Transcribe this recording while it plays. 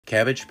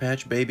Cabbage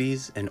Patch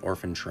Babies and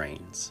orphan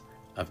trains.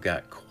 I've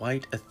got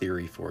quite a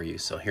theory for you,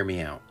 so hear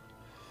me out.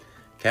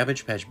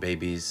 Cabbage Patch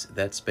Babies,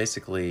 that's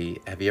basically,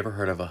 have you ever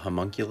heard of a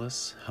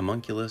homunculus?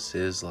 Homunculus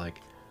is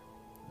like,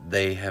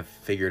 they have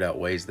figured out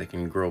ways they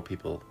can grow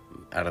people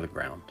out of the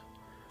ground.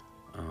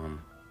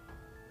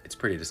 It's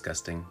pretty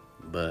disgusting,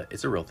 but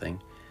it's a real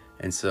thing.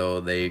 And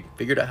so they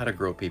figured out how to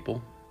grow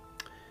people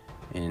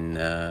in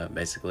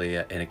basically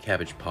in a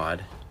cabbage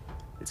pod.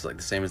 It's like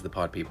the same as the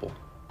pod people.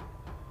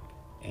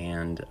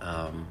 And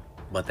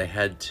but they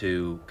had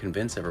to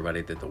convince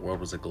everybody that the world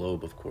was a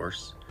globe, of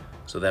course.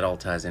 So that all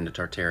ties into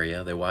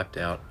Tartaria. They wiped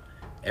out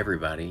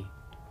everybody.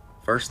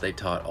 First, they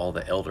taught all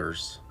the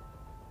elders.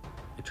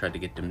 They tried to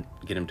get them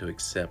to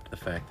accept the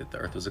fact that the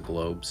Earth was a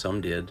globe. Some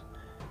did,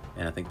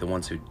 and I think the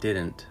ones who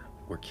didn't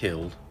were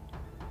killed.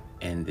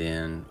 And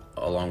then,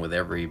 along with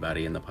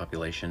everybody in the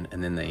population,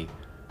 and then they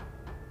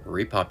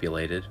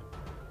repopulated.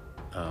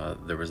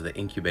 There was the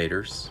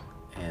incubators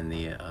and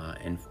the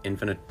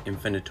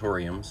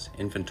infantoriums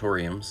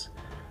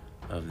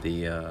of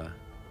the I'm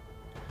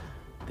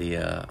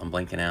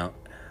blanking out.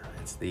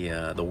 It's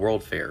the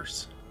world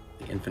fairs,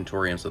 the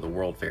infantoriums of the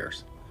world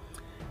fairs,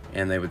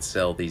 and they would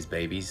sell these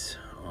babies,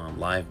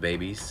 live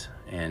babies,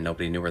 and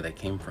nobody knew where they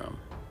came from.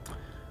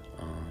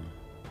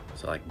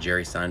 So like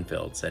Jerry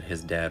Seinfeld said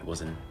his dad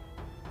was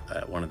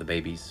one of the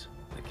babies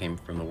that came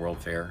from the world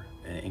fair,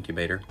 an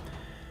incubator.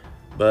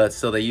 But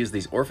so they used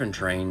these orphan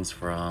trains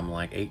from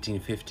like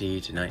 1850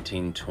 to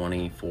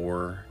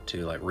 1924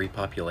 to like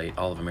repopulate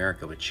all of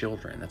America with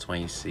children. That's why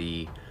you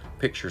see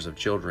pictures of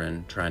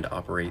children trying to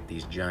operate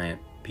these giant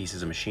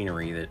pieces of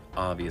machinery that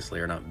obviously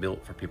are not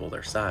built for people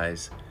their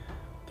size.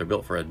 They're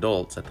built for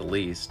adults at the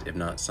least, if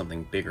not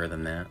something bigger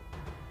than that.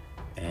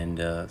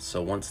 And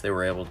so once they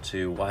were able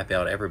to wipe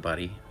out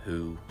everybody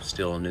who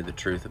still knew the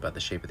truth about the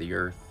shape of the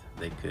earth,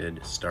 they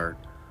could start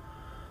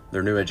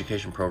their new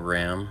education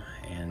program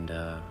and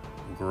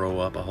grow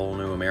up a whole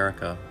new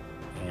America.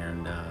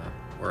 And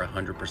where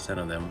 100%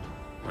 of them,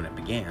 when it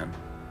began,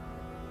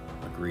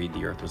 agreed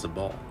the earth was a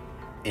ball.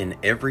 In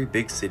every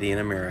big city in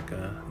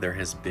America, there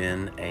has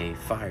been a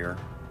fire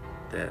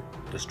that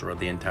destroyed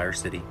the entire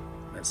city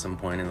at some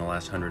point in the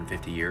last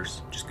 150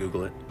 years. Just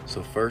Google it.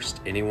 So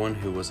first, anyone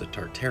who was a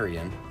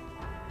Tartarian,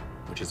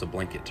 which is a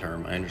blanket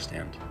term, I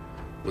understand,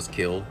 was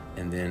killed,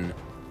 and then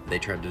they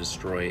tried to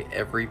destroy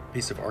every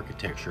piece of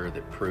architecture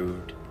that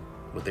proved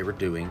what they were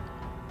doing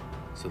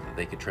so that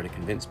they could try to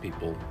convince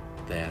people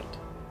that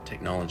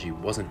technology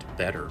wasn't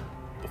better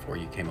before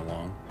you came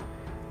along.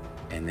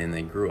 And then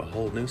they grew a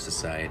whole new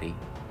society,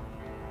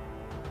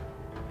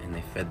 and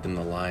they fed them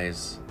the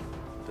lies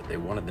that they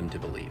wanted them to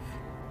believe.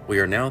 We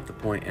are now at the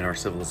point in our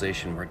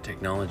civilization where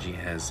technology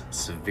has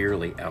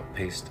severely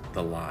outpaced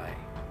the lie.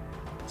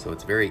 So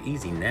it's very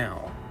easy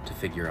now to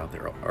figure out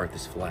the earth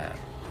is flat,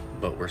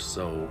 but we're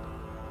so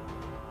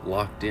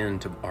locked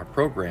into our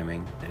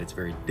programming that it's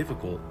very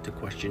difficult to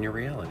question your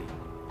reality.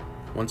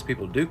 Once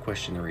people do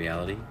question their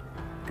reality,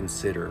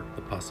 consider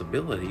the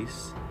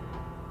possibilities,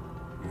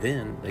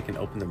 then they can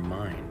open their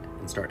mind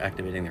and start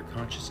activating their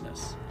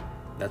consciousness.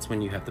 That's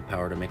when you have the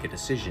power to make a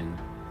decision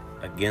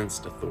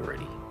against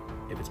authority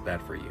if it's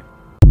bad for you.